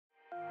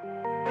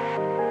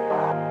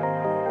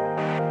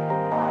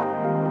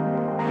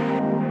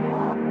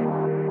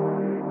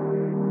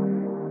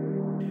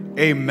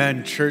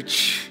Amen,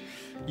 church.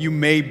 You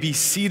may be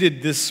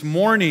seated this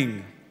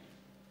morning.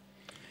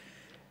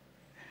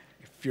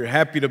 If you're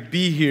happy to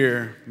be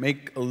here,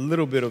 make a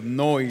little bit of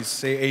noise.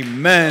 Say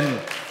amen.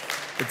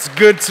 It's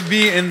good to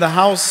be in the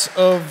house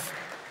of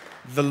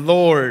the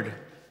Lord. I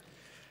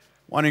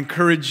want to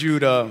encourage you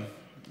to,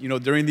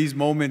 during these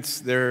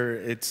moments,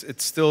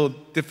 it's still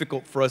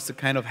difficult for us to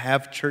kind of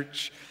have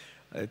church.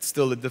 It's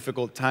still a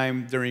difficult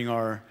time during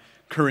our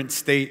current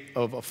state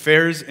of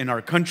affairs in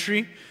our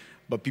country.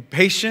 But be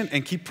patient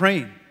and keep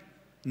praying.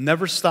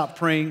 Never stop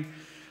praying.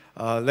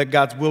 Let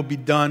God's will be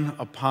done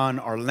upon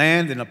our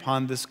land and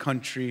upon this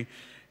country.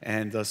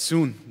 And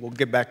soon we'll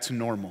get back to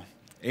normal.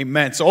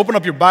 Amen. So open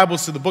up your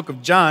Bibles to the book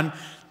of John,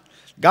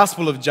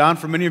 Gospel of John.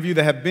 For many of you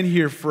that have been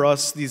here for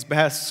us these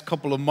past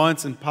couple of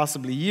months and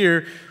possibly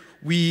year,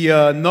 we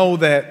know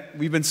that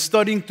we've been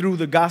studying through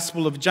the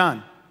Gospel of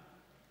John.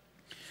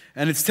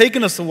 And it's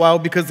taken us a while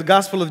because the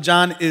Gospel of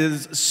John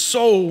is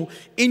so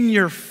in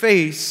your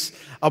face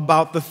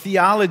about the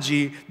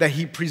theology that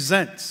he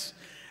presents.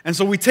 And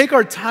so we take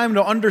our time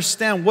to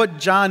understand what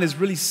John is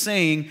really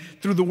saying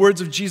through the words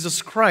of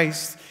Jesus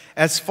Christ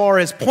as far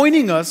as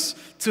pointing us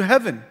to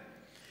heaven.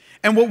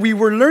 And what we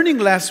were learning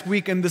last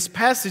week in this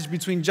passage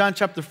between John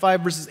chapter 5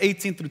 verses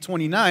 18 through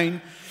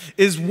 29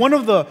 is one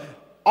of the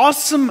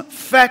awesome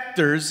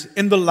factors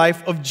in the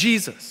life of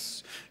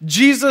Jesus.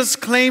 Jesus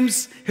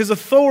claims his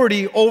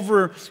authority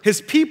over his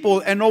people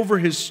and over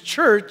his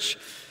church,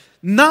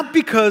 not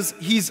because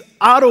he's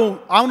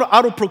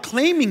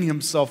auto-proclaiming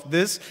himself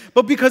this,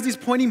 but because he's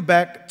pointing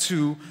back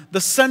to the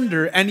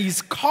sender and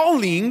he's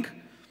calling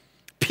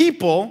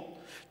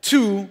people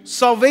to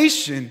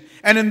salvation.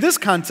 And in this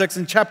context,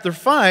 in chapter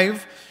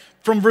 5,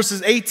 from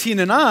verses 18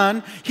 and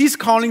on, he's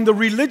calling the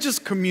religious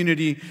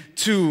community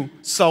to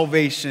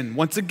salvation.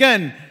 Once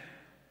again,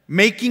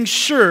 making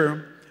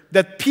sure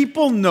that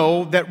people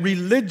know that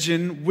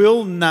religion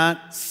will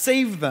not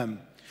save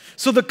them.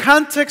 So the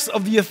context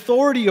of the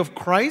authority of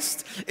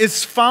Christ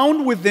is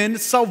found within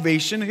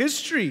salvation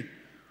history.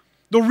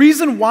 The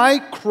reason why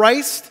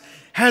Christ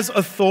has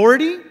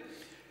authority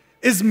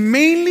is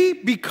mainly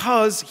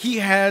because he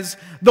has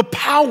the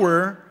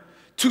power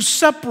to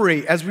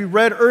separate. As we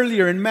read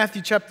earlier in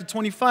Matthew chapter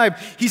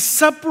 25, he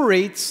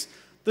separates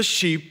the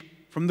sheep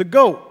from the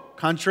goat.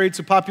 Contrary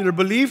to popular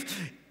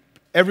belief,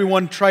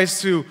 everyone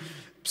tries to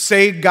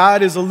say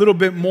God is a little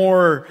bit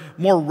more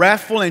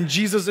wrathful and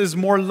Jesus is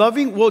more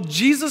loving. Well,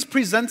 Jesus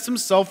presents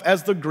himself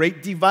as the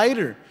great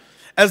divider,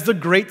 as the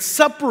great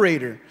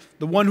separator,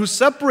 the one who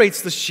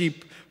separates the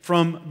sheep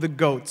from the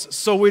goats.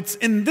 So it's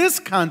in this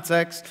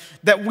context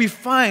that we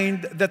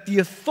find that the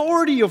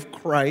authority of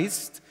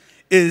Christ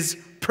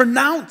is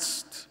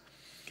pronounced.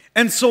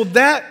 And so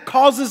that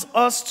causes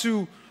us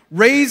to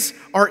raise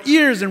our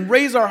ears and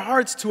raise our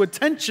hearts to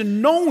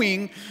attention,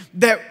 knowing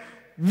that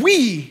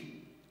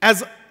we,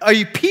 as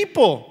a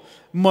people,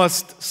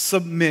 must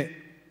submit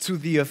to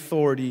the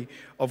authority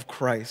of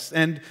Christ.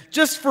 And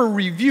just for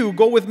review,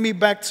 go with me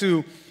back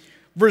to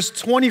verse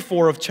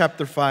 24 of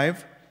chapter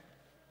 5.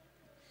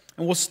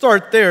 And we'll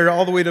start there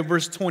all the way to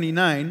verse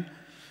 29.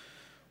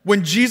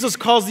 When Jesus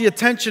calls the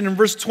attention in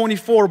verse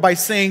 24 by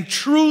saying,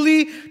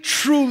 "Truly,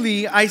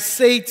 truly, I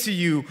say to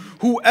you,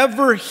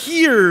 whoever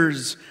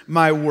hears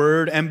my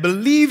word and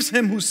believes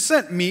him who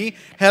sent me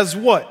has"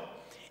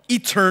 what?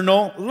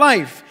 Eternal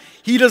life.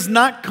 He does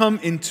not come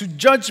into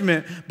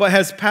judgment, but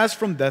has passed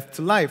from death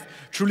to life.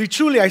 Truly,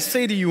 truly, I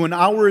say to you, an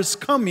hour is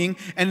coming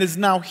and is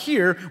now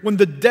here when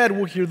the dead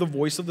will hear the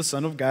voice of the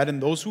Son of God,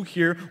 and those who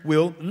hear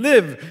will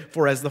live.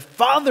 For as the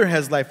Father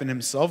has life in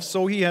himself,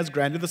 so he has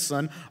granted the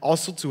Son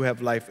also to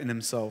have life in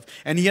himself.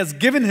 And he has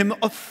given him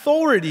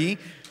authority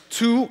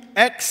to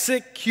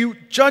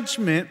execute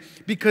judgment,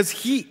 because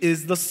he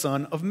is the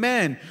Son of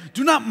Man.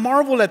 Do not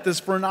marvel at this,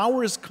 for an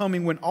hour is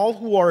coming when all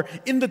who are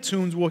in the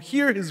tombs will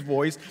hear his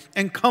voice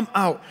and come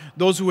out,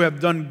 those who have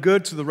done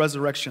good to the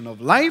resurrection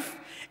of life,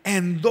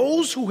 and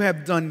those who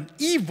have done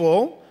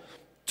evil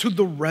to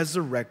the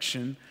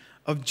resurrection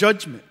of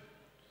judgment.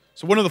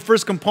 So one of the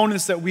first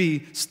components that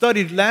we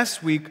studied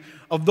last week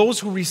of those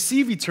who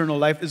receive eternal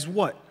life is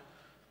what?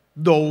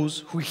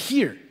 Those who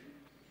hear.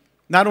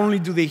 Not only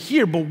do they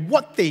hear, but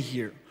what they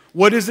hear.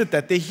 What is it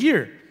that they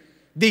hear?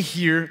 They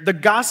hear the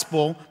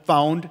gospel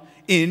found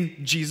in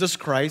Jesus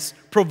Christ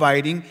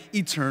providing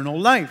eternal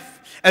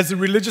life. As the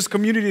religious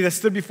community that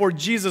stood before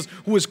Jesus,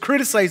 who was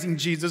criticizing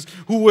Jesus,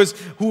 who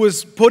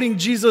was putting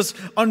Jesus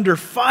under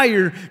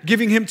fire,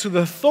 giving him to the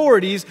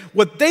authorities,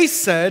 what they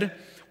said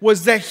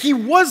was that he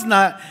was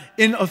not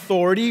in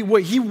authority,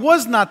 he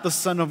was not the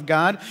Son of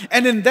God.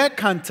 And in that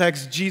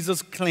context,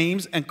 Jesus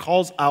claims and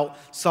calls out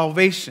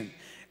salvation.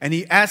 And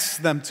he asks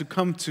them to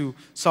come to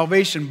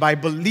salvation by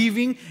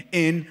believing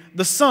in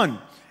the Son.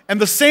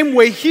 And the same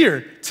way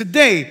here,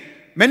 today,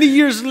 many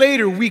years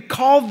later, we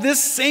call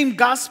this same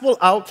gospel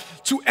out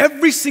to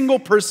every single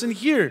person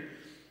here.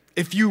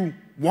 If you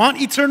want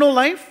eternal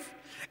life,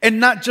 and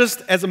not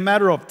just as a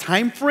matter of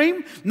time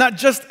frame, not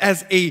just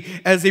as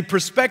a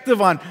perspective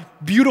on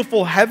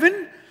beautiful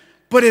heaven,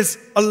 but is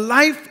a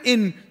life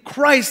in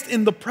Christ,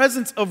 in the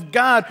presence of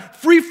God,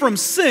 free from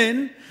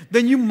sin,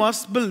 then you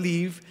must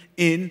believe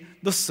in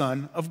the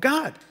Son of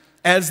God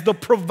as the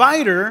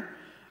provider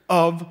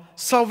of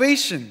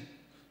salvation.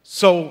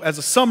 So, as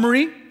a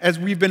summary, as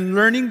we've been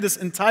learning this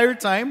entire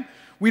time,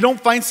 we don't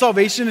find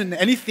salvation in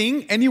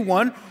anything,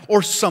 anyone,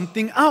 or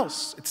something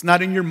else. It's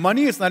not in your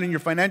money, it's not in your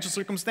financial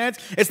circumstance,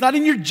 it's not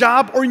in your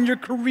job or in your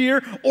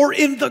career or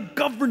in the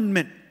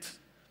government.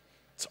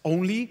 It's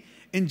only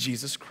in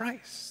Jesus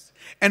Christ.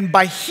 And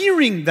by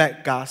hearing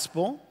that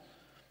gospel,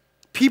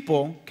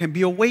 people can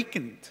be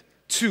awakened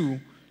to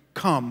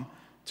come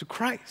to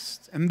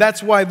Christ. And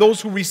that's why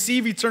those who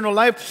receive eternal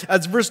life,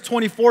 as verse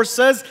 24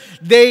 says,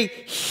 they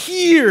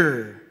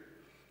hear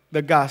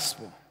the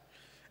gospel.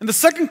 And the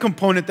second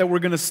component that we're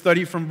going to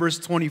study from verse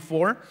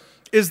 24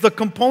 is the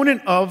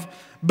component of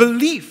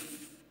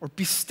belief, or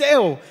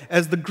pisteo,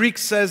 as the Greek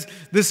says,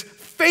 this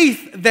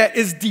faith that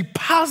is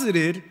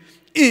deposited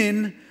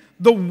in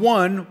the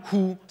one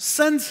who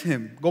sends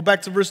him. Go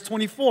back to verse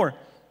 24.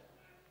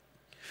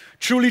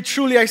 Truly,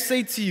 truly, I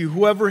say to you,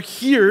 whoever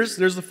hears,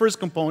 there's the first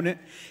component,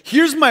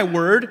 hears my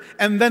word,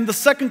 and then the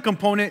second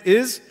component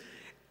is,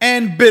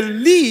 and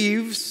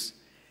believes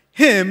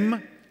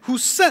him who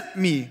sent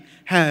me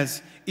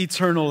has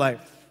eternal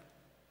life.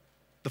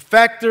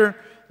 The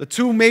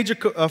two major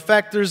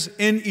factors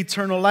in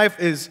eternal life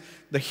is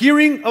the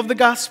hearing of the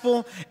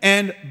gospel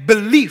and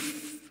belief.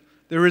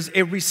 There is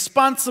a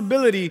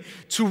responsibility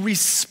to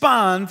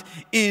respond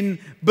in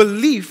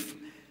belief,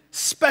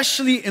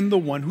 especially in the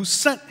one who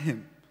sent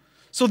him.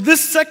 So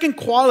this second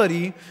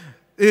quality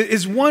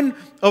is one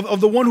of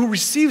the one who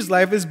receives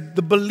life, is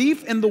the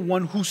belief in the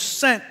one who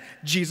sent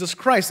Jesus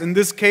Christ. In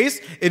this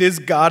case, it is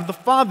God the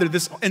Father.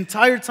 This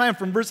entire time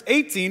from verse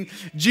 18,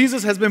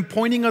 Jesus has been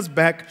pointing us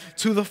back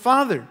to the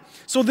Father.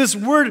 So this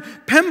word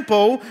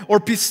pempo or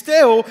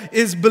pisteo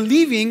is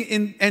believing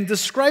in and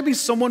describing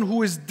someone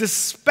who is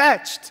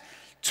dispatched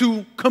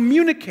to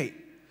communicate.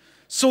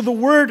 So the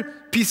word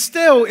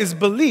pisteo is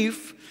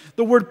belief.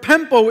 The word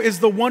pempo is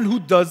the one who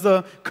does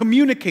the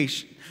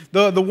communication,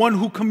 the one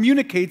who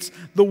communicates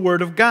the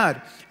word of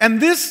God. And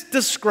this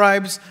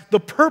describes the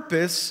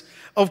purpose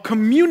of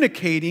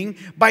communicating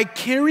by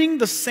carrying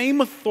the same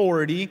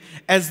authority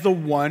as the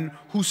one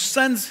who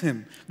sends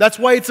him. That's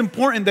why it's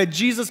important that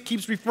Jesus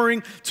keeps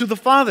referring to the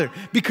Father,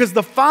 because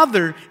the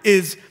Father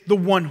is the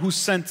one who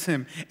sent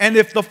him. And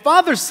if the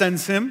Father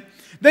sends him,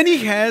 then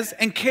he has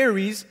and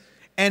carries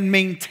and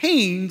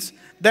maintains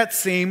that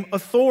same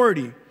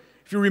authority.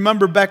 If you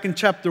remember back in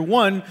chapter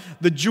 1,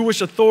 the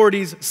Jewish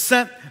authorities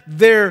sent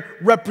their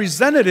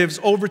representatives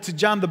over to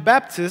John the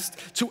Baptist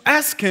to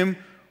ask him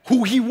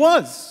who he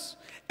was.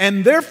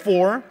 And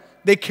therefore,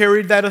 they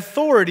carried that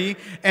authority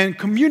and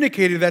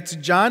communicated that to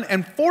John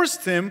and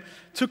forced him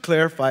to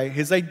clarify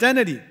his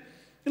identity.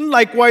 And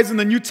likewise, in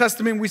the New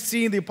Testament, we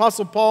see the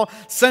Apostle Paul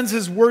sends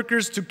his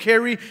workers to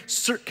carry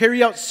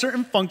out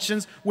certain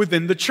functions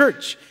within the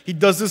church. He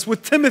does this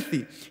with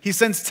Timothy. He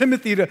sends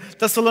Timothy to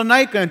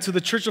Thessalonica and to the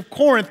church of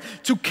Corinth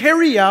to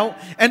carry out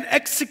and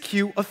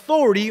execute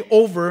authority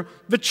over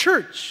the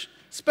church,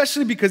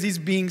 especially because he's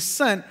being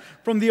sent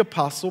from the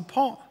Apostle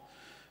Paul.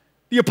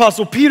 The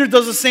Apostle Peter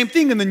does the same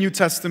thing in the New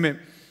Testament.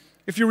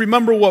 If you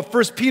remember what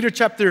 1 Peter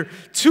chapter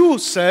 2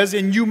 says,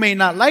 and you may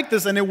not like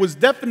this, and it was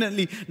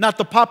definitely not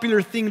the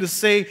popular thing to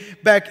say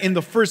back in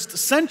the first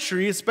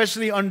century,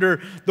 especially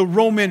under the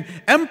Roman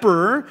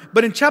emperor,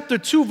 but in chapter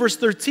 2, verse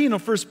 13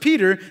 of 1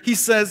 Peter, he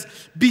says,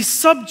 be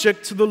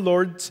subject to the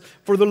Lord,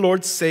 for the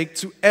Lord's sake,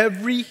 to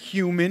every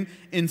human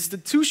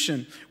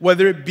institution,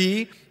 whether it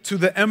be to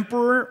the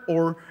emperor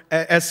or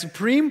as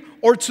supreme,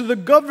 or to the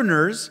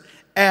governors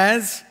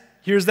as,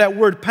 here's that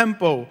word,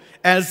 pempo,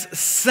 as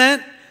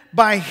sent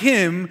by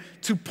him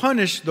to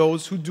punish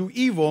those who do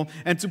evil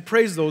and to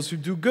praise those who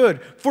do good.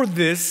 For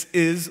this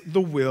is the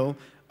will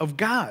of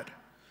God.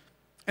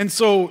 And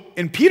so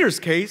in Peter's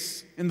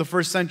case, in the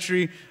first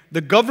century,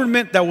 the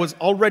government that was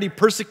already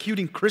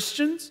persecuting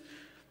Christians,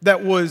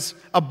 that was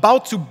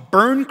about to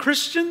burn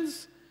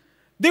Christians,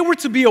 they were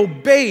to be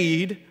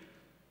obeyed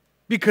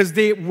because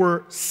they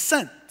were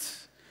sent.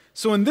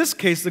 So in this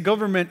case, the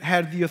government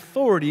had the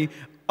authority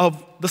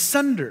of the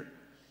sender.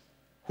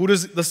 Who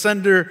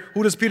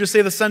does Peter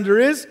say the sender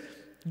is?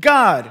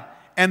 God.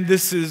 And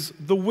this is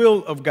the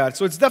will of God.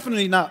 So it's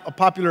definitely not a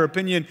popular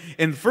opinion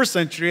in the first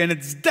century, and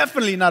it's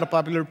definitely not a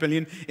popular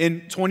opinion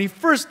in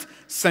 21st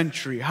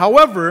century.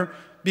 However,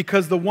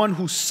 because the one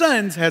who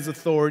sends has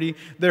authority,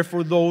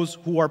 therefore those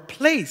who are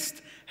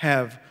placed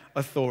have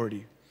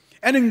authority.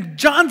 And in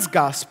John's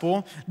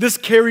gospel, this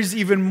carries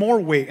even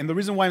more weight. And the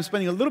reason why I'm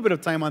spending a little bit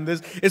of time on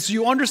this is so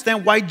you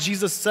understand why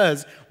Jesus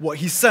says what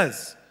he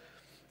says.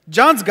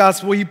 John's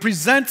gospel, he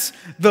presents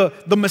the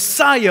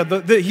Messiah.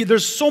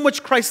 There's so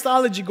much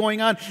Christology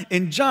going on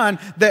in John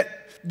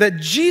that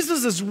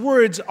Jesus'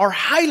 words are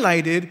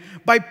highlighted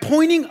by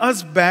pointing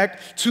us back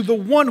to the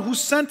one who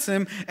sent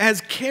him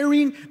as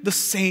carrying the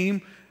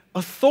same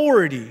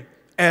authority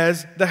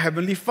as the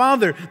Heavenly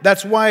Father.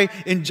 That's why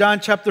in John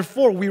chapter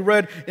 4, we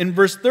read in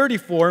verse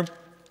 34,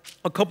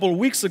 a couple of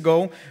weeks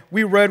ago,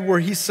 we read where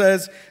he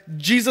says,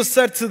 Jesus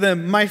said to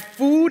them, "My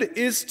food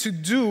is to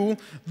do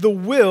the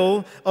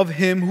will of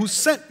him who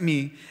sent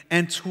me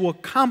and to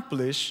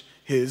accomplish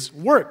his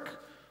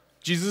work."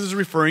 Jesus is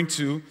referring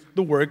to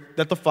the work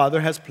that the Father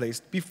has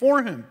placed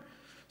before him.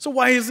 So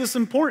why is this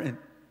important?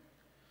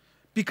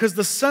 Because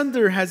the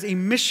sender has a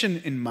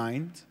mission in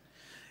mind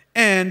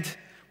and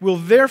will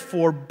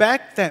therefore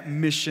back that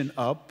mission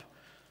up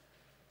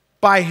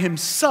by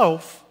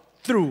himself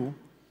through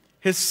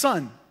his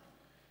Son.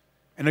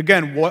 And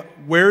again,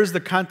 where is the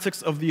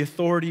context of the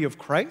authority of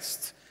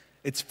Christ?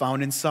 It's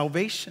found in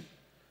salvation.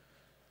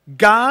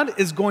 God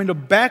is going to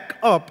back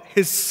up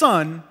his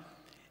Son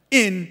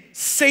in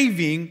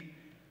saving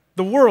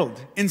the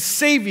world, in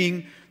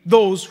saving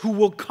those who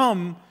will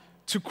come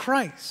to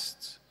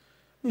Christ.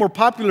 More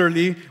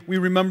popularly, we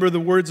remember the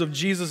words of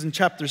Jesus in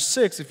chapter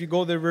 6. If you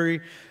go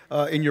there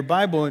in your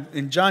Bible,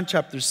 in John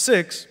chapter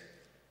 6,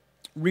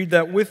 read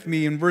that with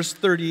me in verse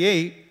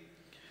 38.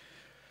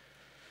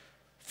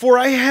 "For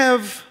I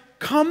have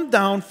come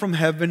down from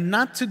heaven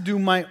not to do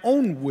my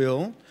own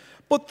will,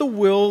 but the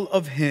will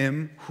of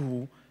him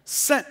who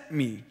sent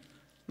me."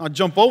 Now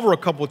jump over a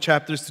couple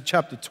chapters to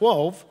chapter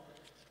 12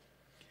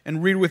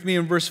 and read with me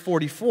in verse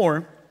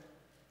 44.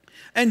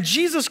 "And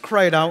Jesus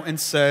cried out and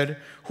said,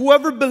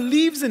 'Whoever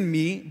believes in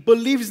me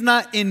believes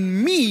not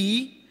in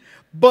me,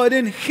 but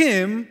in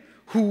him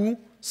who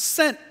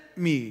sent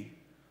me.'"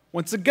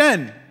 Once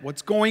again,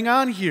 what's going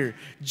on here?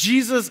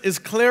 Jesus is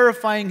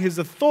clarifying his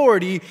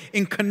authority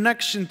in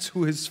connection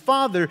to his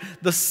Father,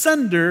 the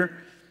sender,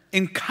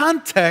 in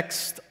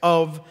context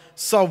of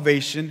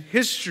salvation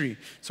history.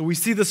 So we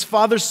see this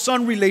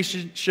father-son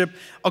relationship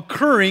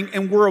occurring,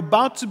 and we're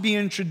about to be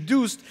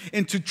introduced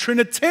into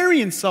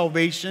Trinitarian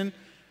salvation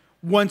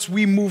once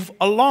we move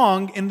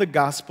along in the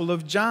Gospel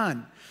of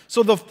John.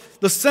 So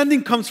the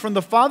sending comes from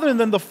the Father, and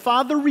then the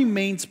Father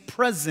remains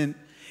present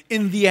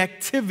in the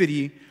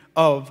activity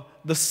of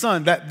the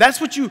Son. That's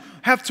what you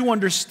have to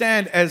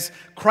understand as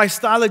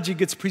Christology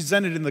gets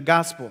presented in the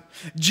gospel.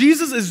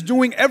 Jesus is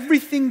doing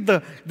everything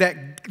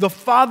that the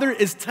Father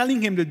is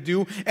telling him to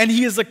do, and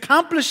he is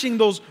accomplishing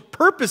those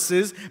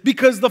purposes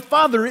because the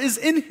Father is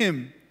in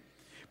him.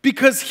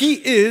 Because he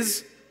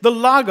is the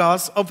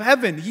Logos of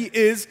heaven. He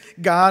is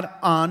God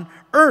on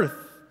earth.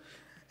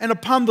 And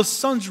upon the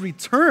Son's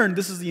return,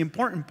 this is the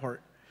important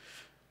part.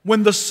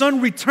 When the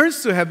Son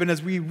returns to heaven,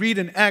 as we read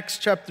in Acts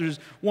chapters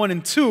 1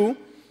 and 2,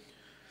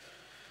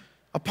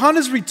 upon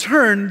his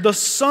return, the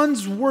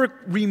Son's work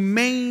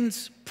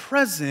remains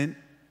present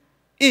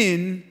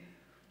in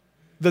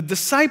the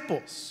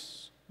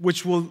disciples,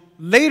 which will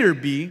later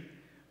be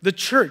the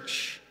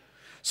church.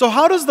 So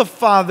how does the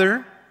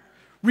Father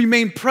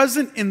remain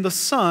present in the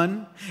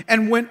Son,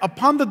 and when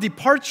upon the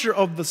departure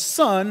of the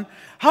Son,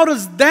 how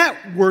does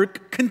that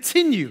work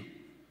continue?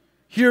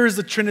 Here is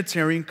the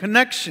Trinitarian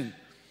connection.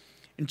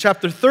 In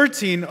chapter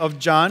 13 of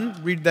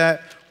John, read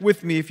that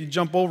with me if you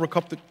jump over a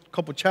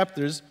couple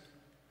chapters.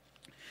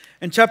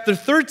 In chapter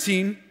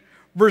 13,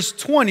 verse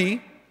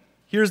 20,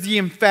 here's the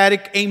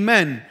emphatic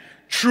amen.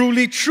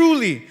 "Truly,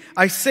 truly,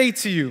 I say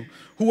to you,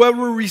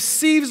 whoever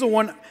receives the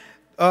one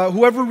I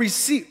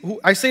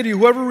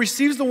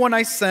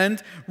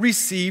send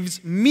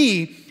receives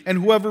me, and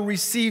whoever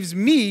receives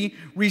me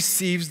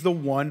receives the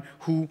one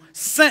who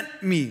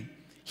sent me."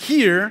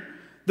 Here,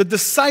 the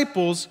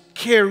disciples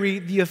carry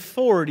the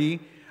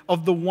authority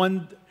of the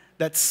one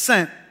that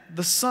sent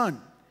the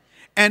Son.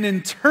 And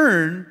in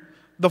turn,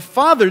 the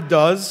Father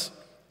does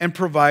and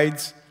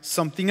provides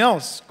something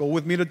else. Go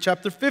with me to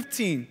chapter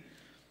 15.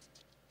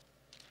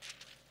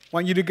 I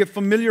want you to get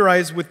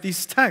familiarized with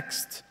these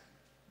texts.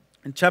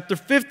 In chapter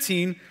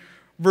 14,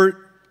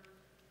 verse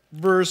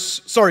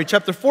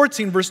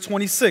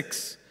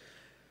 26.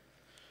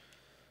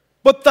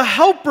 "But the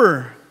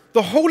Helper,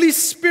 the Holy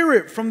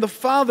Spirit from the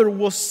Father,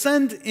 will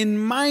send in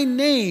my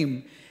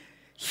name.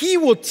 He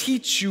will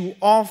teach you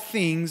all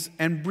things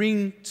and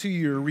bring to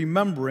your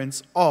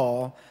remembrance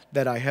all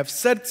that I have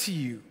said to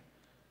you."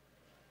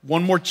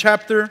 One more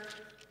chapter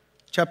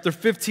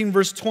 15,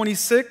 verse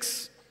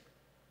 26.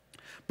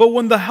 "But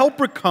when the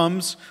Helper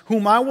comes,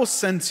 whom I will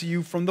send to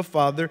you from the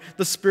Father,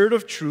 the Spirit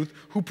of truth,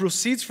 who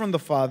proceeds from the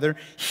Father,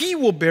 he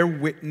will bear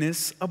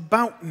witness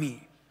about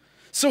me."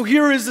 So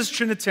here is this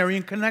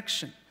Trinitarian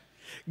connection.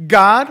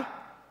 God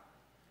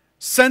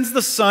sends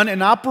the Son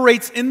and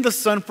operates in the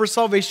Son for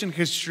salvation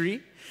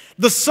history.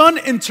 The Son,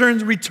 in turn,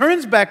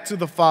 returns back to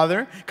the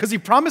Father because he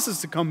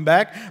promises to come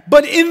back.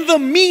 But in the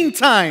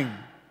meantime,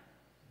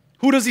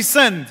 who does he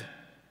send?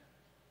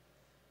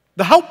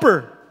 The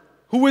Helper.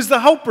 Who is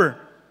the Helper?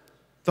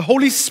 The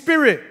Holy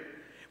Spirit.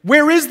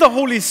 Where is the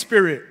Holy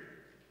Spirit?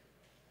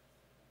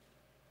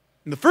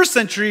 In the first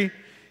century,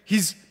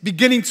 he's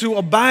beginning to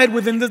abide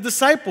within the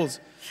disciples,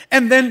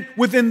 and then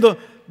within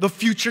the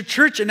future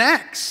church in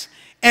Acts.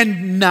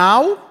 And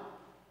now,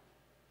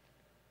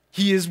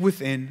 he is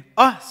within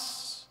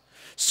us.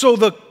 So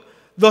the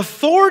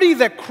authority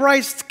that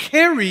Christ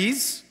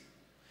carries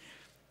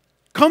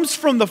comes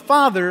from the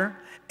Father,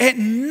 it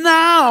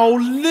now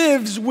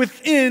lives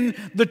within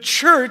the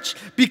church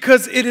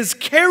because it is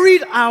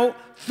carried out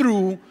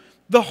through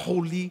the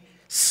Holy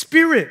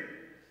Spirit.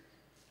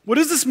 What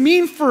does this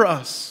mean for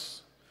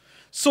us?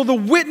 So the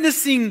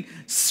witnessing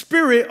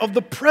spirit of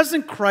the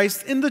present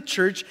Christ in the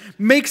church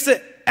makes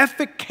it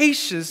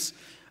efficacious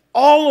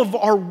all of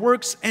our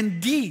works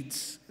and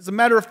deeds. As a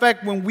matter of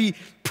fact, when we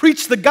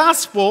preach the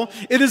gospel,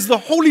 it is the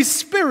Holy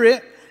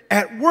Spirit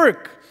at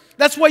work.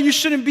 That's why you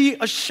shouldn't be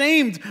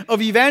ashamed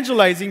of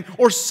evangelizing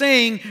or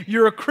saying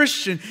you're a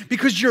Christian,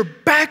 because you're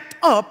backed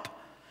up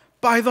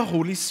by the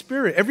Holy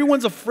Spirit.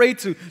 Everyone's afraid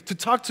to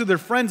talk to their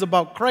friends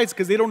about Christ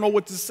because they don't know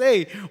what to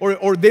say,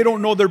 or they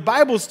don't know their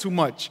Bibles too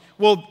much.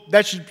 Well,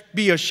 that should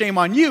be a shame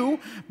on you.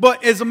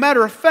 But as a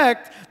matter of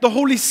fact, the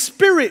Holy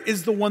Spirit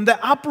is the one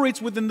that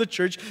operates within the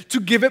church to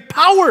give it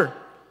power.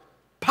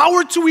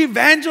 Power to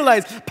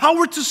evangelize,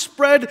 power to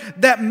spread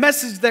that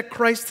message that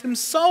Christ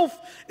himself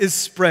is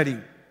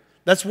spreading.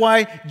 That's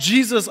why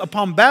Jesus,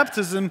 upon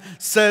baptism,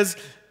 says,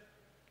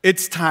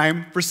 it's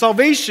time for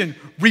salvation.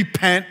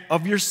 Repent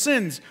of your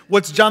sins.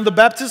 What's John the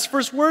Baptist's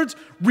first words?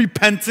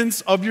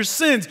 Repentance of your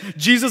sins.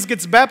 Jesus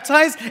gets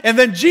baptized, and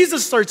then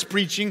Jesus starts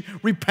preaching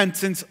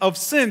repentance of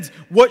sins.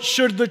 What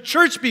should the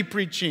church be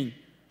preaching?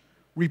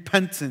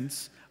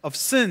 Repentance of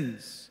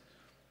sins.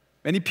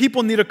 Many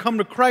people need to come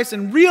to Christ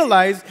and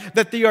realize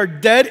that they are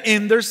dead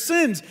in their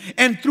sins.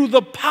 And through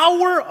the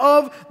power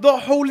of the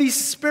Holy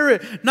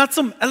Spirit, not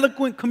some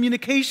eloquent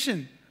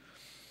communication.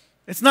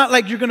 It's not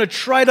like you're going to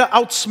try to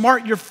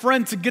outsmart your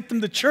friend to get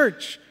them to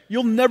church.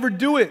 You'll never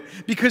do it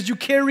because you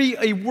carry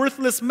a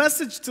worthless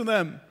message to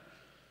them.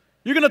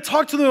 You're going to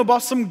talk to them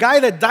about some guy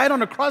that died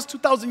on a cross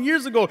 2,000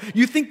 years ago.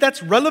 You think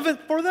that's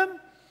relevant for them?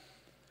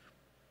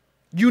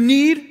 You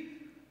need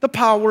the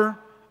power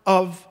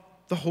of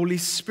the Holy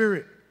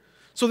Spirit.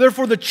 So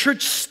therefore, the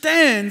church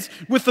stands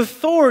with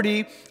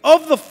authority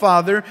of the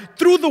Father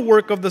through the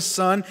work of the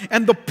Son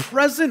and the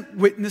present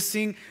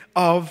witnessing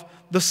of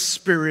the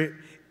Spirit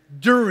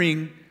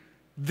during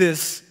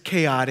this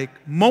chaotic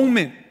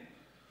moment.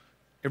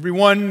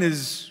 Everyone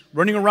is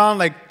running around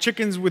like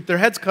chickens with their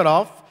heads cut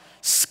off,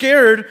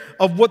 scared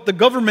of what the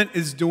government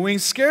is doing,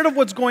 scared of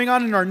what's going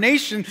on in our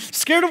nation,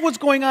 scared of what's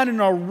going on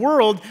in our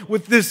world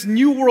with this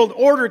new world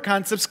order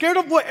concept, scared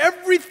of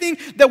everything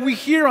that we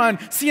hear on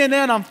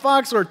CNN, on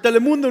Fox, or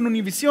Telemundo and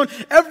Univision,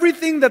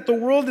 everything that the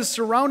world is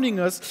surrounding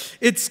us.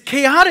 It's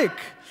chaotic.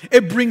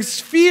 It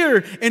brings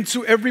fear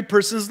into every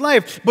person's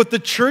life. But the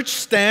church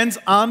stands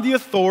on the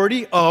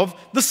authority of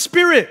the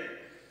Spirit.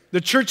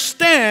 The church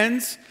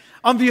stands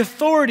on the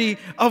authority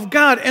of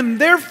God.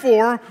 And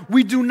therefore,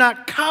 we do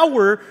not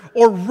cower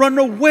or run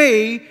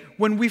away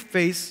when we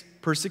face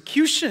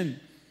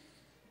persecution.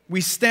 We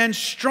stand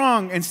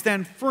strong and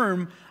stand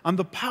firm on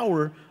the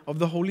power of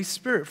the Holy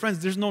Spirit. Friends,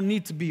 there's no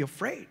need to be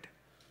afraid.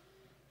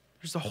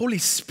 Because the Holy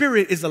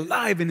Spirit is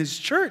alive in His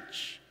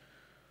church.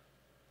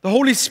 The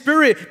Holy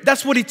Spirit,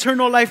 that's what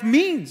eternal life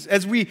means.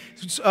 As we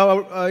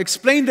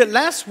explained it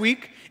last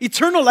week,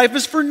 eternal life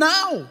is for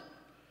now.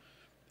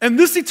 And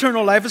this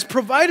eternal life is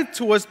provided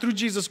to us through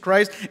Jesus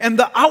Christ and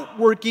the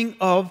outworking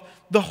of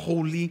the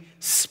Holy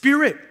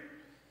Spirit.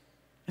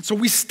 And so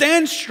we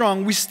stand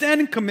strong, we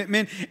stand in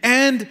commitment,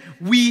 and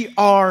we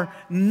are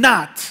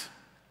not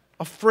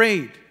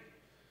afraid.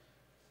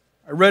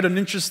 I read an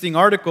interesting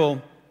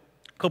article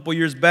a couple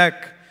years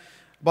back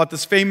about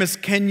this famous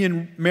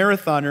Kenyan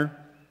marathoner,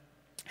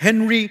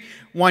 Henry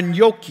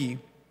Wanyoki.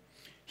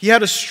 He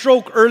had a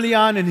stroke early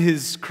on in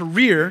his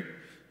career.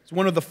 He's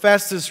one of the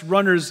fastest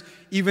runners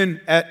even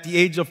at the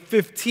age of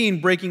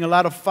 15, breaking a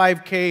lot of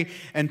 5K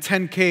and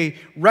 10K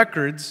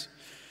records.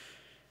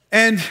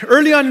 And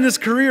early on in his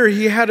career,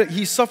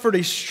 he suffered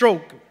a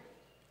stroke.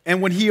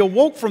 And when he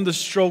awoke from the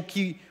stroke,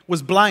 he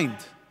was blind.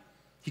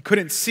 He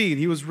couldn't see. And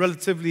he was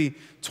relatively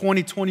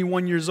 20,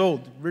 21 years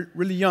old,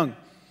 really young.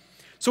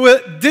 So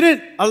it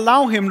didn't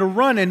allow him to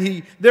run, and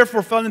he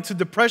therefore fell into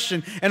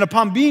depression. And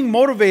upon being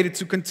motivated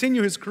to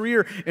continue his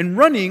career in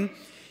running,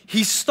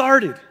 he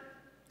started.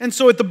 And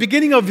so at the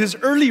beginning of his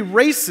early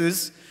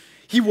races,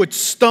 he would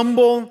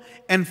stumble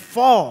and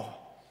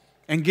fall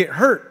and get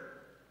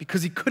hurt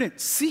because he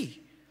couldn't see.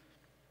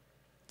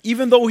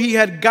 Even though he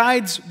had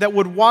guides that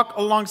would walk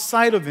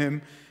alongside of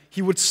him,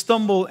 he would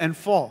stumble and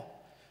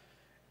fall.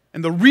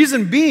 And the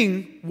reason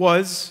being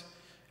was,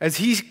 as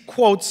he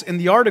quotes in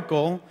the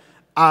article,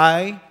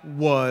 I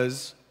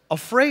was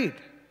afraid.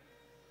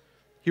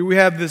 Here we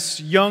have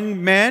this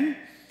young man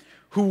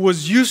who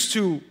was used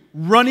to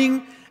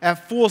running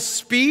at full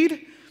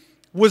speed,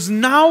 was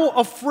now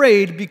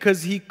afraid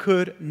because he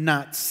could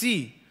not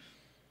see.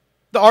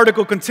 The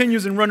article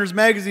continues in Runner's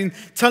Magazine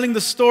telling the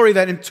story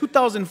that in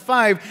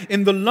 2005,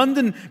 in the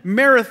London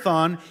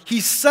Marathon, he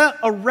set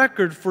a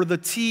record for the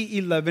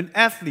T11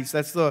 athletes.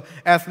 That's the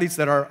athletes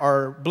that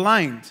are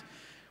blind.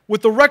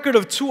 With a record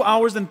of 2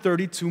 hours and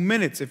 32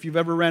 minutes. If you've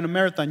ever ran a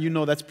marathon, you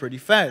know that's pretty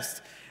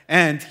fast.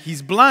 And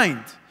he's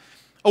blind.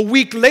 A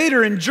week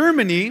later in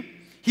Germany,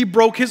 he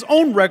broke his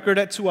own record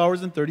at 2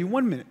 hours and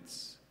 31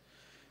 minutes.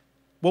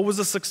 What was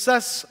the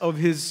success of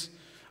his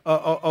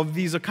of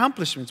these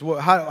accomplishments.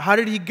 How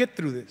did he get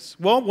through this?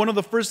 Well, one of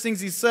the first things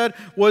he said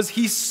was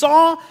he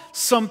saw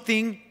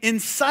something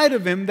inside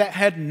of him that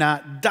had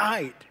not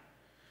died.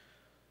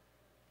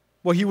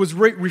 What he was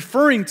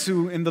referring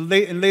to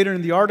later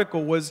in the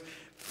article was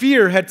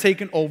fear had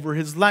taken over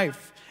his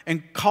life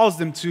and caused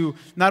him to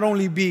not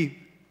only be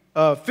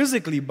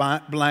physically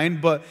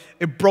blind, but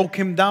it broke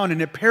him down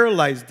and it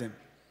paralyzed him.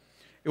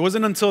 It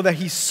wasn't until that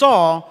he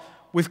saw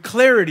with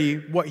clarity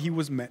what he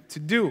was meant to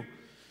do.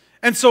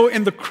 And so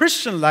in the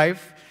Christian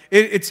life,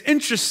 it's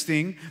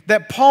interesting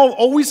that Paul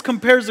always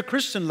compares the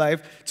Christian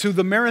life to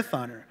the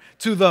marathoner,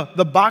 to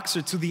the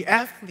boxer, to the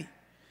athlete.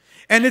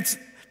 And it's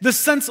the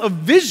sense of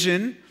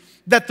vision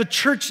that the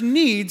church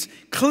needs,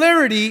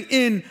 clarity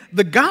in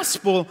the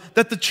gospel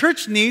that the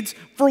church needs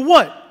for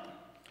what?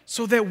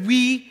 So that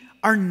we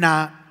are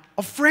not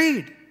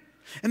afraid.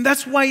 And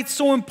that's why it's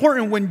so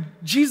important when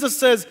Jesus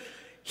says,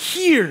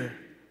 hear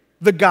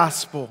the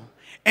gospel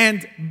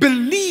and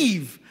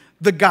believe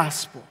the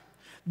gospel.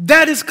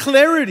 That is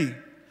clarity.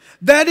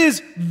 That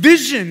is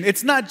vision.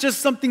 It's not just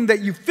something that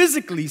you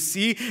physically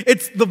see.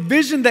 It's the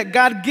vision that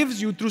God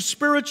gives you through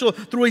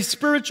a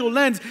spiritual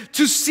lens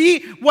to see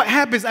what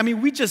happens. I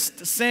mean, we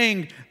just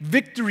sang,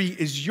 victory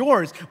is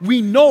yours.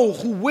 We know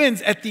who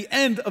wins at the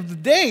end of the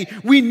day.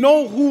 We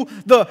know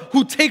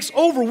who takes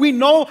over. We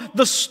know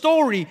the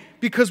story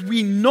because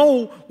we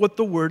know what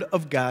the Word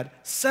of God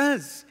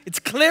says. It's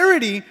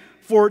clarity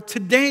for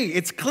today.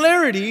 It's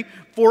clarity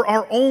for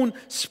our own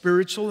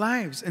spiritual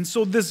lives. And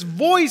so this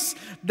voice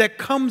that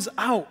comes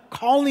out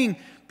calling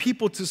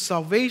people to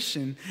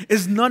salvation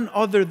is none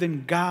other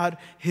than God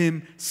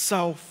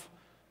himself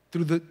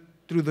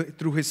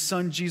through his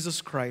Son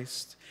Jesus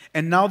Christ.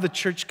 And now the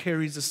church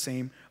carries the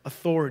same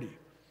authority.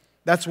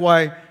 That's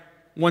why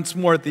once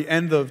more at the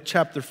end of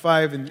chapter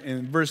 5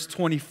 and verse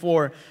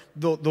 24,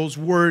 those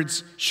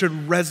words should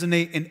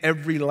resonate in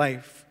every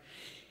life.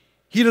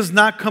 He does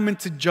not come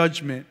into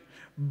judgment,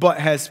 but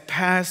has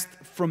passed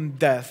from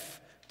death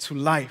to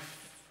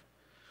life.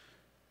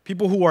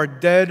 People who are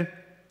dead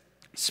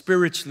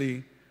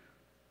spiritually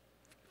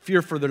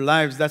fear for their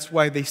lives. That's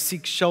why they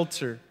seek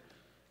shelter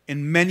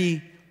in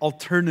many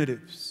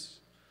alternatives.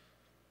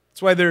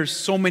 That's why there's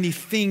so many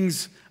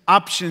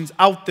options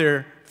out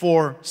there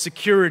for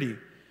security.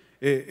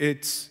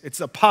 It's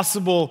a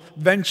possible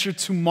venture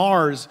to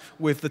Mars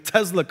with the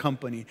Tesla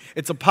company.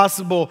 It's a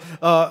possible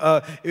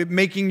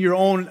making your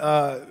own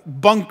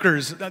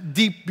bunkers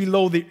deep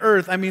below the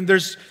earth. I mean,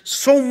 there's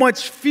so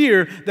much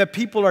fear that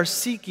people are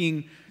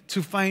seeking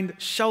to find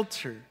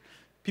shelter.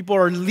 People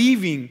are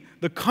leaving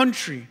the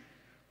country.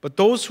 But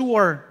those who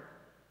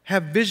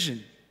have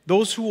vision,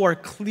 those who are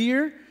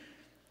clear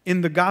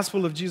in the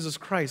gospel of Jesus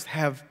Christ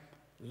have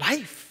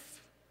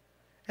life.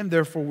 And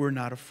therefore, we're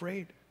not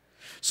afraid.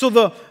 So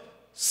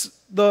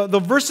the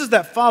verses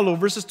that follow,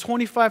 verses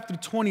 25 through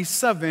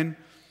 27,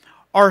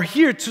 are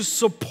here to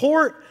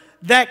support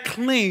that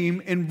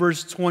claim in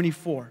verse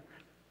 24.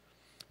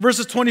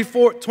 Verses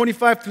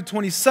 25 through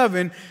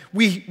 27,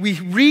 we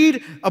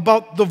read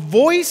about the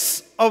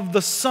voice of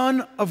the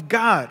Son of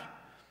God.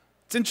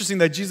 It's interesting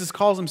that Jesus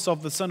calls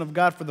himself the Son of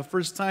God for the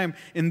first time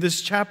in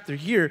this chapter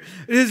here.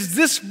 It is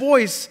this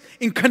voice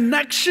in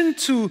connection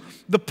to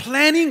the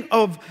planning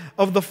of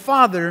the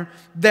Father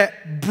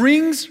that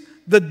brings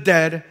the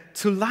dead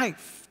to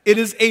life. It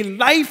is a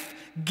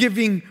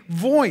life-giving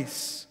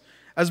voice.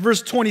 As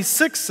verse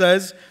 26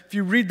 says, if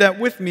you read that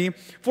with me,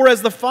 for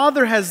as the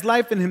Father has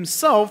life in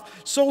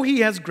himself, so he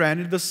has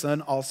granted the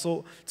Son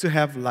also to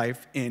have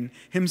life in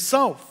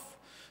himself.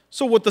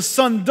 So what the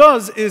Son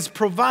does is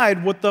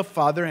provide what the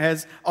Father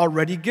has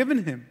already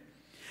given him.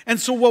 And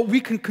so what we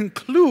can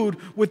conclude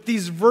with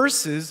these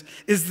verses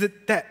is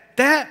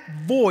that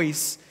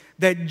voice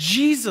that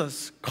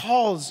Jesus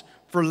calls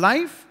for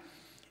life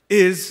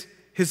is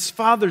his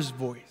Father's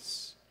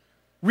voice.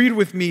 Read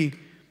with me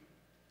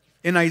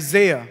in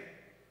Isaiah.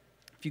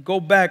 If you go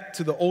back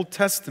to the Old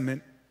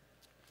Testament,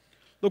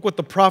 look what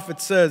the prophet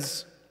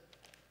says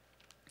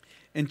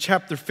in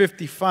chapter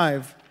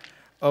 55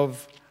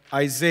 of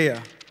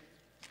Isaiah,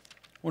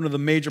 one of the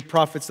major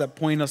prophets that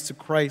point us to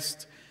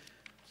Christ.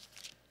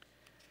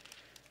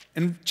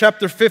 In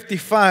chapter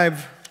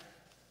 55,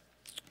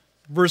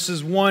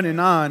 verses 1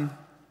 and on,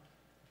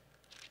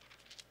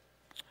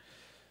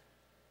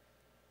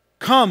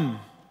 come,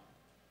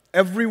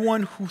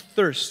 everyone who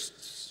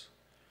thirsts,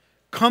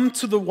 come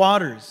to the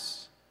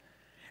waters,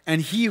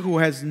 and he who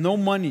has no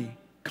money,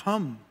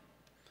 come,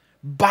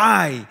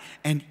 buy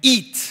and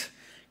eat.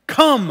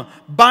 Come,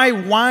 buy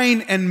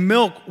wine and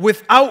milk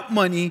without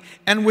money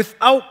and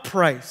without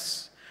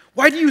price.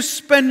 Why do you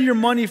spend your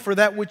money for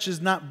that which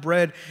is not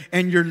bread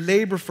and your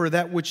labor for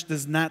that which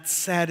does not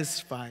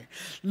satisfy?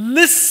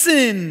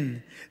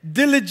 Listen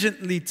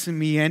diligently to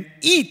me and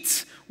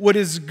eat what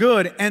is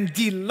good and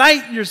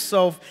delight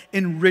yourself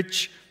in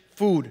rich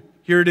food.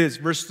 Here it is,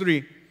 verse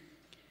 3.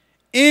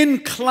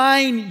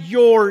 Incline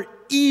your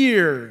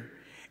ear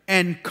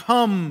and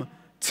come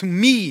to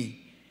me.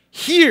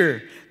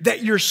 Hear,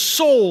 that your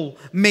soul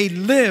may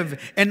live,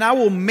 and I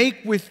will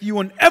make with you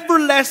an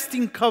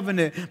everlasting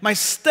covenant, my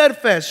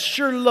steadfast,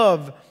 sure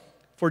love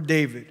for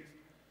David.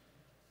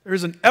 There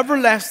is an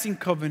everlasting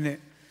covenant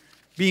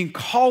being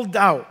called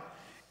out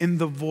in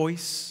the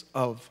voice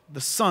of the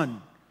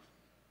Son.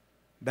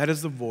 That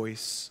is the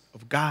voice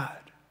of God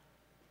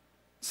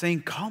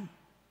saying, come.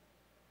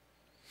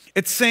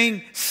 It's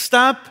saying,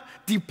 stop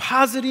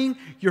depositing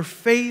your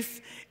faith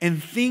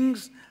in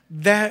things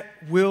that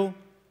will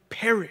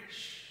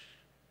perish,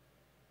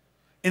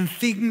 in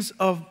things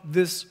of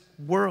this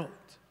world,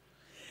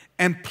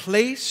 and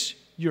place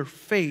your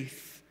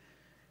faith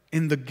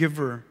in the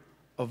giver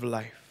of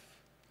life.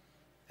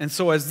 And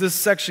so as this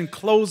section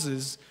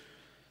closes,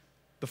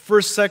 the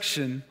first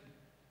section,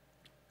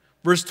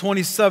 verse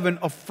 27,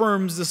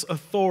 affirms this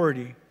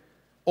authority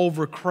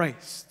over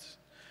Christ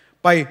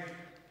by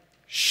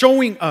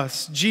showing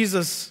us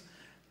Jesus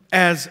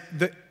as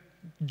the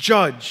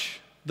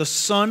judge, the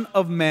Son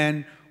of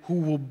Man, who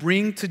will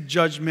bring to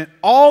judgment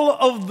all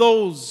of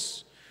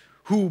those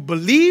who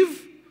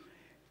believe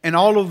and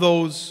all of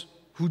those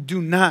who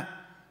do not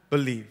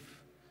believe.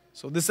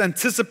 So this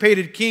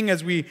anticipated king,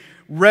 as we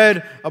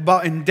read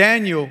about in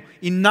Daniel,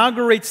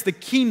 inaugurates the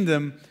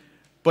kingdom,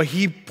 but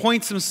he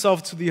points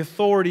himself to the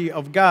authority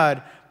of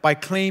God by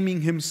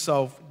claiming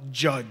himself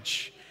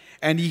judge.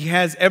 And he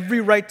has every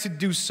right to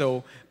do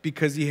so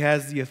because he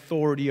has the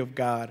authority of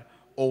God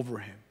over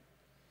him.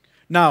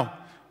 Now,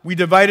 we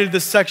divided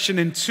this section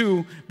in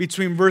two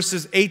between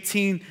verses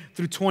 18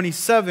 through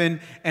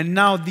 27, and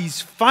now these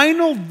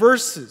final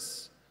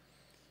verses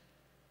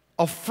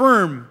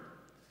affirm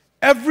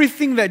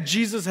everything that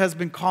Jesus has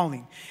been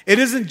calling. It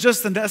isn't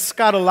just an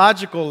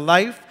eschatological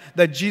life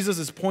that Jesus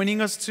is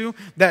pointing us to,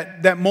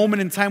 that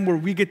moment in time where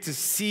we get to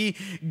see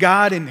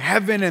God in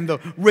heaven and the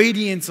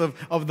radiance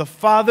of the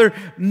Father.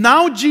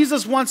 Now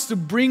Jesus wants to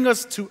bring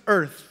us to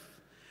earth,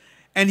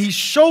 and he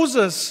shows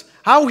us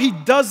how he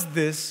does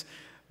this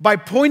by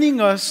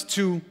pointing us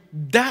to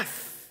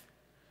death.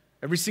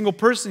 Every single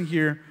person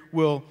here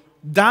will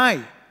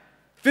die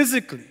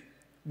physically.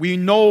 We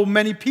know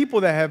many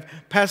people that have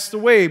passed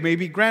away,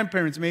 maybe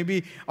grandparents,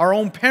 maybe our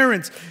own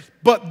parents.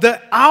 But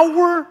the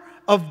hour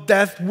of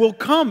death will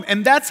come.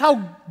 And that's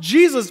how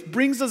Jesus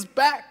brings us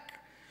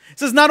back. It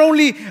says not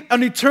only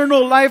an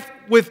eternal life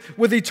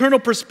with eternal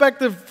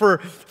perspective for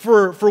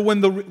when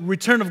the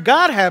return of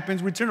God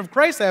happens, return of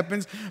Christ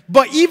happens,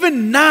 but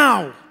even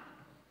now.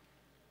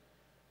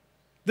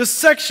 This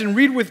section,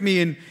 read with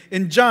me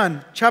in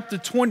John chapter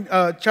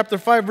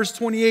 5, verse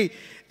 28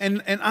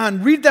 and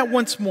on. Read that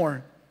once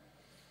more.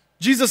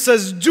 Jesus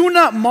says, do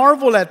not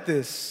marvel at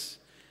this.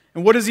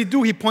 And what does he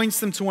do? He points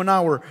them to an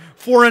hour.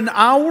 For an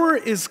hour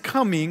is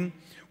coming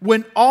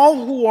when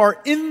all who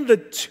are in the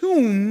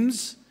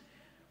tombs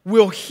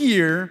will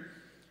hear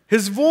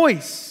his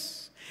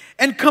voice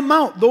and come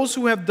out, those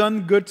who have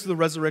done good to the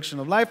resurrection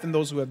of life, and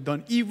those who have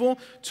done evil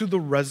to the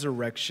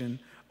resurrection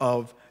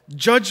of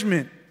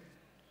judgment.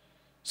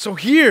 So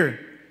here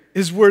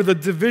is where the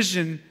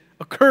division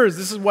occurs.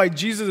 This is why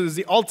Jesus is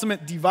the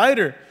ultimate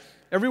divider.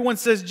 Everyone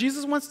says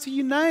Jesus wants to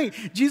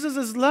unite. Jesus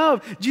is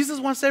love. Jesus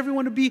wants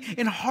everyone to be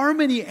in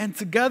harmony and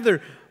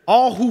together.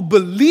 All who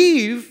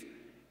believe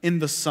in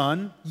the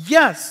Son,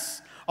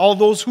 yes. All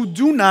those who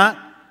do not,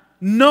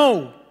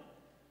 no.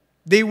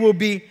 They will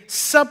be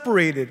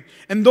separated.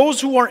 And those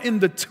who are in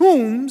the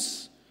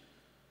tombs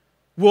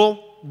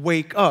will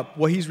wake up.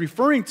 What he's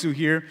referring to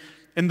here,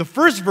 in the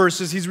first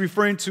verses, he's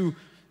referring to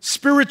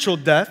spiritual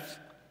death.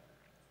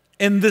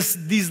 In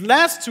these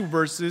last two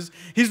verses,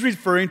 he's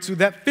referring to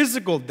that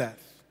physical death.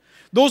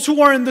 Those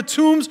who are in the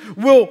tombs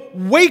will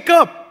wake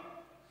up,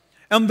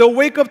 and they'll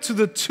wake up to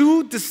the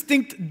two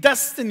distinct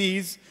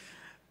destinies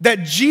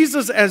that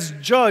Jesus as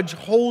judge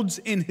holds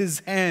in his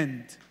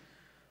hand: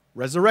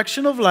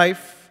 resurrection of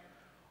life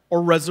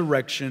or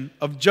resurrection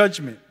of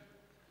judgment.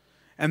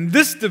 And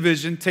this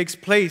division takes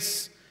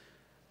place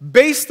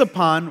based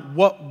upon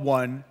what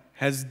one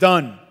has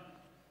done.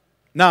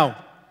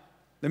 Now,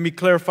 let me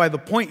clarify the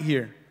point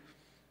here.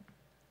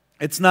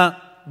 It's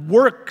not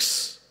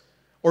works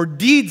or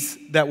deeds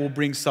that will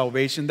bring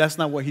salvation. That's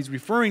not what he's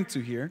referring to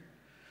here.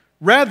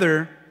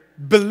 Rather,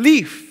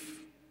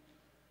 belief.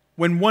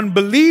 When one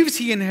believes,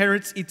 he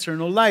inherits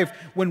eternal life.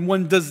 When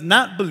one does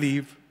not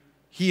believe,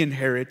 he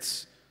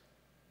inherits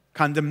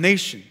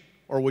condemnation,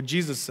 or what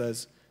Jesus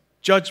says,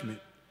 judgment.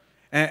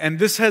 And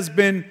this has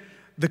been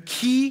the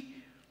key,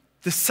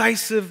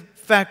 decisive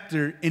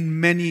factor in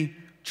many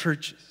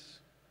churches.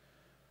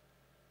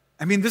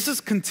 I mean, this is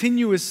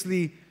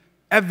continuously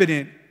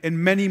evident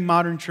in many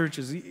modern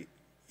churches,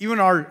 even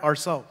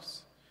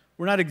ourselves.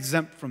 We're not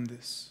exempt from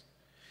this.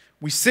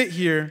 We sit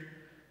here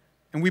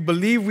and we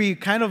believe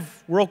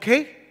we're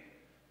okay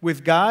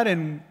with God,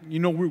 and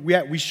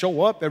we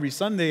show up every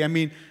Sunday. I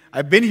mean,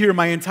 I've been here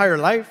my entire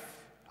life.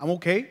 I'm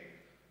okay.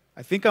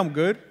 I think I'm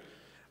good.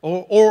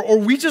 Or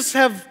we just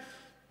have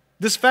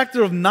this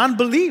factor of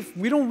non-belief.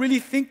 We don't really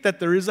think that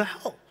there is a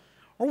hell,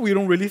 or we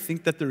don't really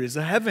think that there is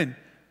a heaven.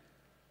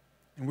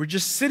 And we're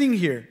just sitting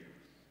here,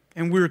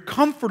 and we're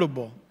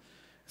comfortable.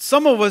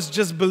 some of us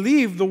just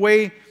believe the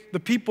way the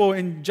people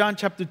in John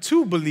chapter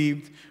 2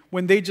 believed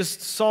when they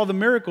just saw the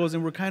miracles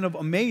and were kind of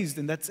amazed,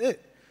 and that's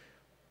it.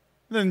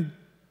 Then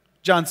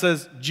John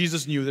says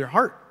Jesus knew their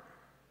heart.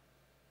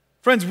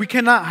 Friends, we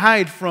cannot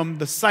hide from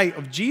the sight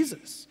of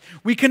Jesus.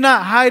 We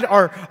cannot hide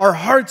our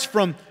hearts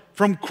from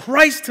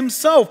Christ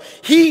himself.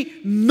 He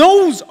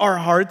knows our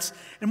hearts,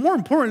 and more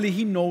importantly,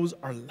 he knows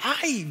our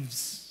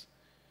lives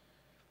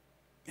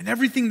and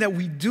everything that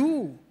we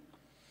do.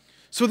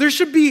 So there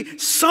should be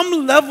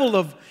some level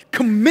of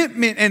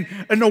commitment and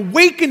an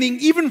awakening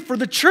even for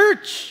the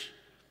church.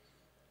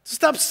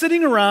 Stop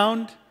sitting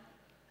around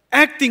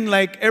acting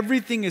like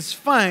everything is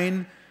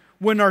fine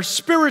when our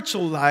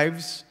spiritual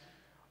lives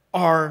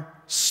are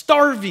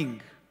starving.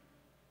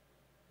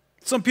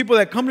 Some people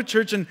that come to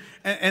church and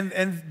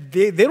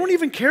they don't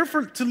even care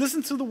to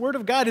listen to the Word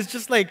of God. It's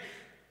just like,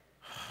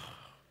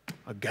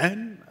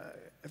 again?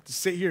 I have to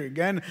sit here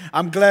again.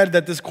 I'm glad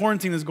that this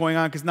quarantine is going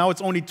on because now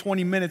it's only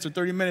 20 minutes or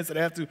 30 minutes that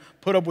I have to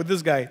put up with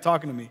this guy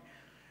talking to me.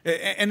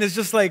 And it's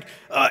just like,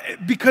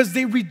 because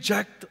they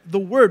reject the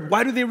Word.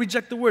 Why do they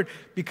reject the Word?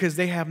 Because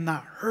they have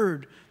not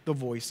heard the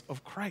voice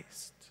of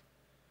Christ.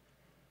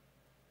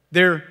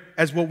 They're,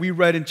 as what we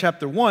read in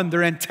chapter 1,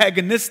 they're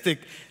antagonistic.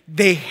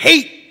 They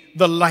hate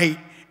the light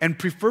and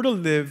prefer to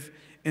live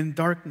in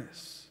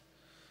darkness.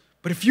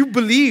 But if you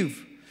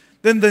believe,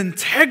 then the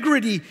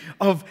integrity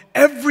of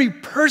every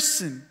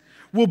person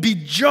will be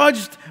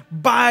judged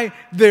by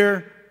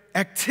their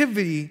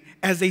activity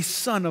as a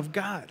son of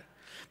God.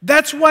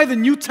 That's why the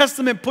New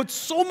Testament puts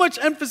so much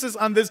emphasis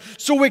on this,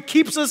 so it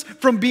keeps us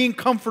from being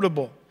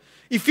comfortable.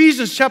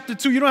 Ephesians chapter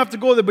 2, you don't have to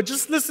go there, but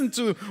just listen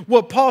to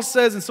what Paul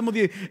says in some of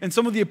the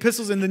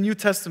epistles in the New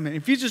Testament.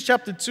 Ephesians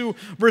chapter 2,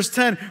 verse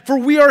 10, "For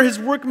we are his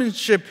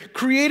workmanship,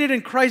 created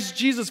in Christ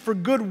Jesus for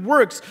good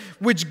works,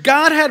 which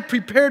God had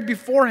prepared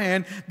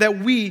beforehand that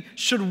we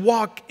should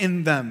walk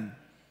in them."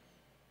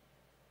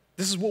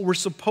 This is what we're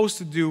supposed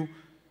to do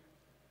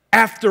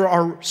after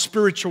our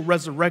spiritual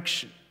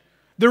resurrection.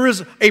 There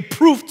is a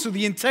proof to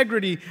the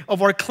integrity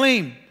of our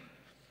claim.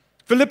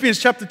 Philippians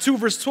chapter 2,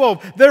 verse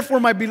 12,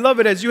 "Therefore, my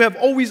beloved, as you have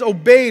always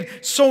obeyed,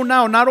 so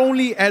now, not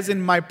only as in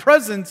my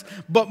presence,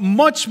 but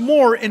much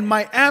more in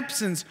my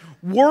absence,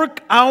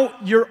 work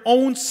out your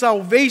own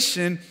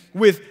salvation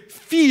with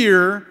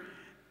fear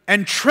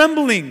and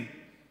trembling."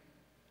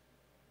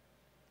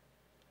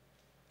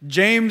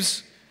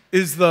 James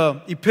is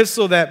the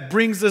epistle that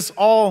brings us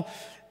all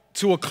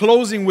to a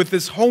closing with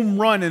this home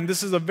run, and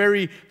this is a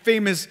very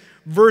famous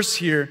verse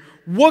here.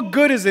 What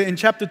good is it, in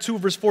chapter 2,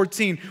 verse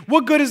 14,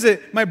 what good is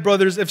it, my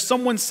brothers, if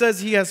someone says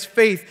he has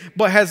faith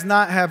but has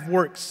not have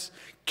works?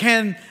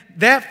 Can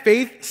that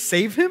faith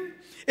save him?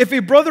 If a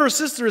brother or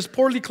sister is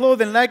poorly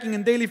clothed and lacking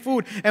in daily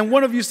food, and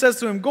one of you says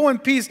to him, "Go in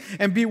peace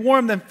and be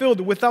warmed and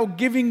filled," without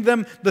giving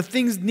them the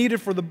things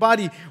needed for the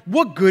body,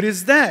 what good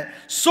is that?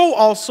 So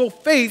also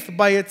faith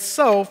by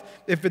itself,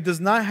 if it does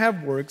not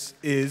have works,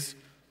 is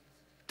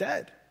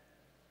dead.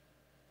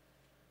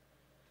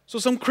 So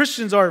some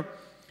Christians are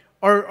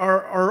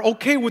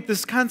okay with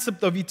this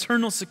concept of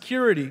eternal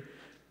security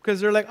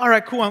because they're like, all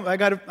right, cool,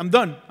 I'm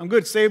done. I'm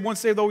good. Saved, once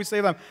saved, always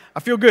saved. I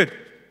feel good.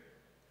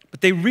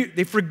 But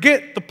they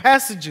forget the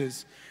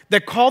passages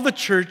that call the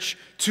church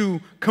to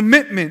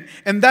commitment.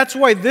 And that's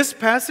why this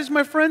passage,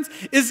 my friends,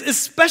 is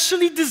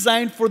especially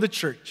designed for the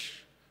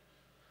church.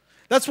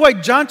 That's why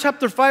John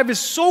chapter 5 is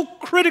so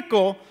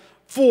critical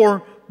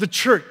for the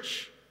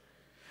church.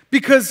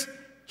 Because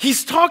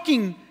he's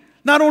talking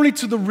not only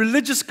to the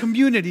religious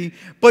community,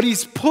 but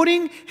he's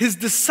putting his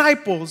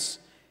disciples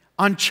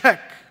on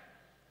check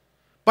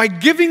by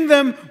giving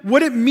them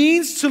what it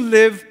means to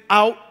live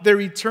out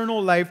their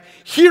eternal life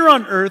here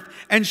on earth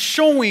and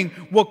showing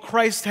what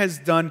Christ has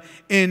done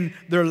in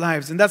their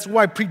lives. And that's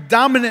why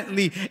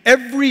predominantly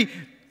every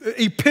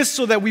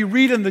epistle that we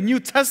read in the New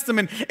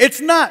Testament, it's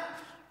not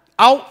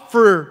out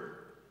for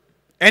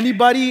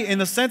anybody,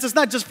 in a sense. It's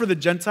not just for the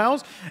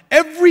Gentiles.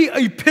 Every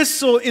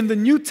epistle in the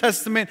New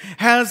Testament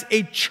has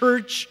a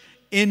church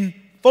in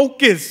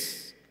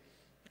focus.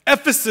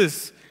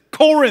 Ephesus,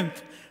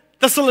 Corinth,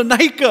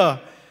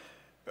 Thessalonica,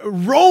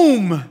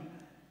 Rome.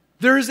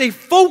 There is a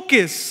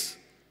focus.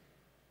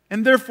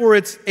 And therefore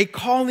it's a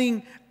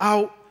calling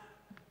out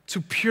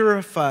to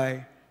purify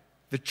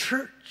the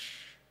church.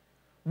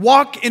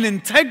 Walk in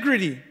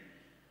integrity.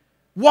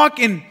 Walk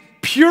in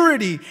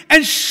purity.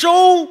 And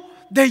show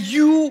that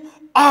you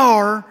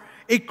are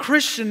a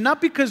Christian,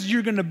 not because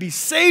you're going to be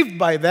saved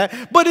by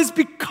that, but it's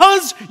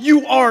because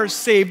you are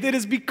saved. It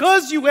is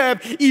because you have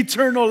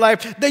eternal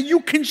life that you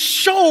can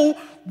show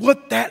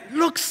what that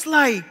looks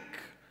like,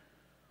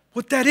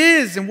 what that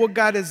is, and what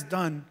God has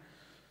done.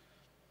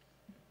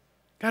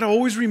 Got to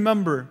always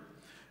remember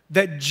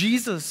that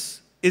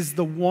Jesus is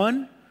the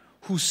one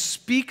who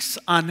speaks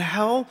on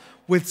hell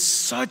with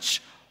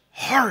such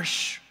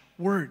harsh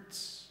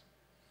words.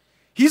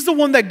 He's the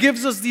one that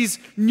gives us these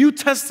New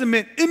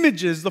Testament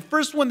images, the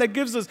first one that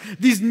gives us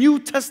these New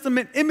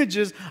Testament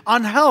images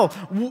on hell.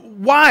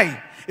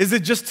 Why? Is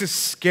it just to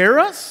scare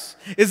us?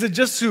 Is it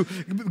just to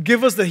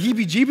give us the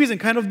heebie-jeebies and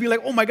kind of be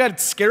like, oh my God,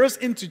 scare us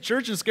into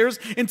church and scare us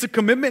into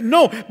commitment?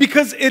 No,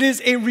 because it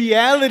is a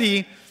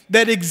reality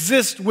that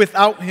exists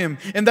without Him.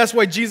 And that's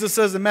why Jesus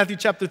says in Matthew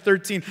chapter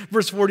 13,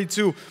 verse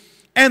 42,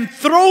 and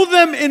throw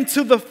them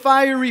into the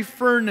fiery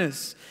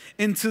furnace,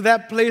 into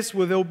that place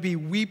where there'll be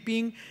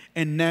weeping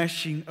and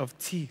gnashing of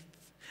teeth.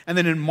 And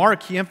then in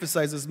Mark, he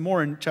emphasizes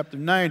more in chapter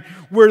 9,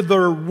 where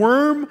the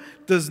worm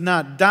does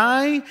not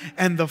die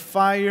and the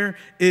fire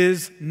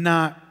is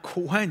not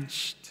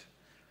quenched.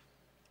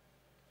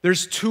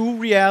 There's two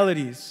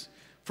realities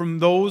from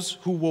those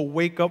who will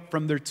wake up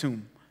from their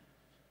tomb.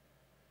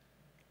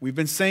 We've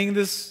been saying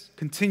this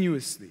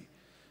continuously.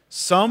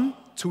 Some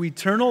to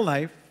eternal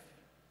life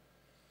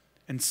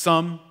and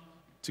some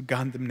to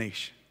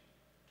condemnation.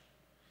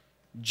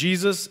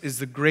 Jesus is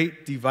the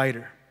great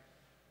divider.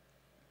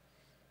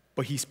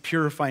 But He's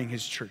purifying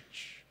His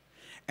church.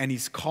 And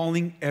He's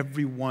calling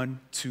everyone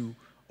to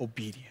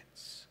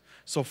obedience.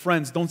 So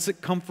friends, don't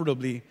sit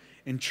comfortably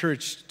in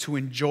church to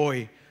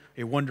enjoy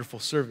a wonderful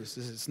service.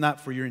 It's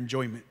not for your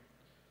enjoyment.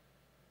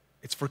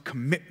 It's for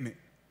commitment.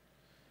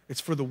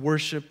 It's for the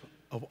worship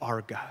of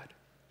our God.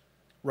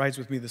 Rise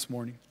with me this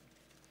morning.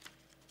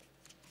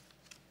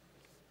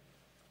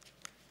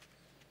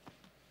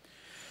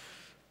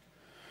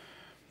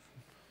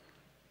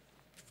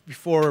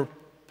 Before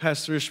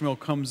Pastor Ishmael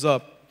comes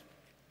up,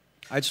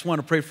 I just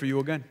want to pray for you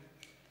again.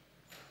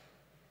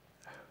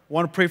 I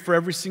want to pray for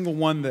every single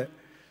one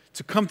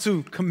to come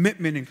to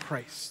commitment in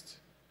Christ.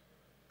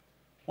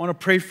 I want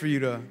to pray for you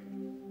to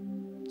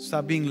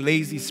stop being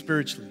lazy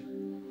spiritually,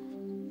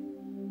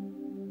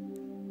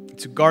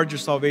 to guard your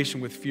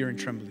salvation with fear and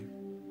trembling.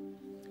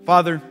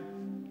 Father,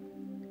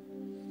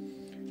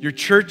 your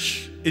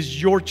church is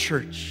your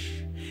church,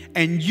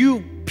 and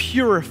you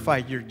purify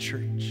your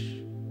church.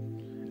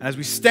 And as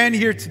we stand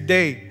here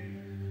today,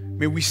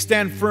 may we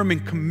stand firm in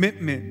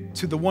commitment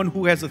to the one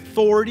who has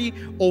authority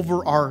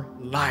over our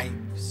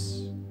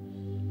lives,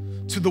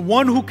 to the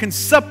one who can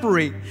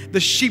separate the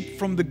sheep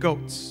from the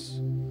goats.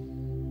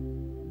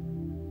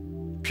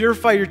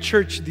 Purify your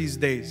church these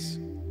days.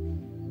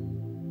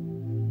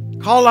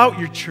 Call out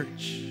your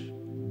church.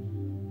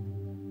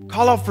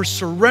 Call out for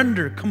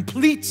surrender,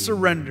 complete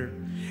surrender,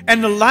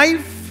 and a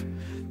life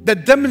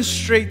that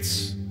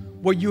demonstrates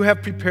what you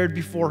have prepared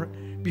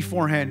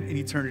beforehand in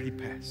eternity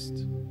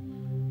past.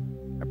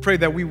 I pray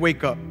that we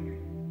wake up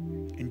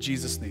in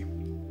Jesus'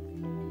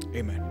 name.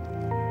 Amen.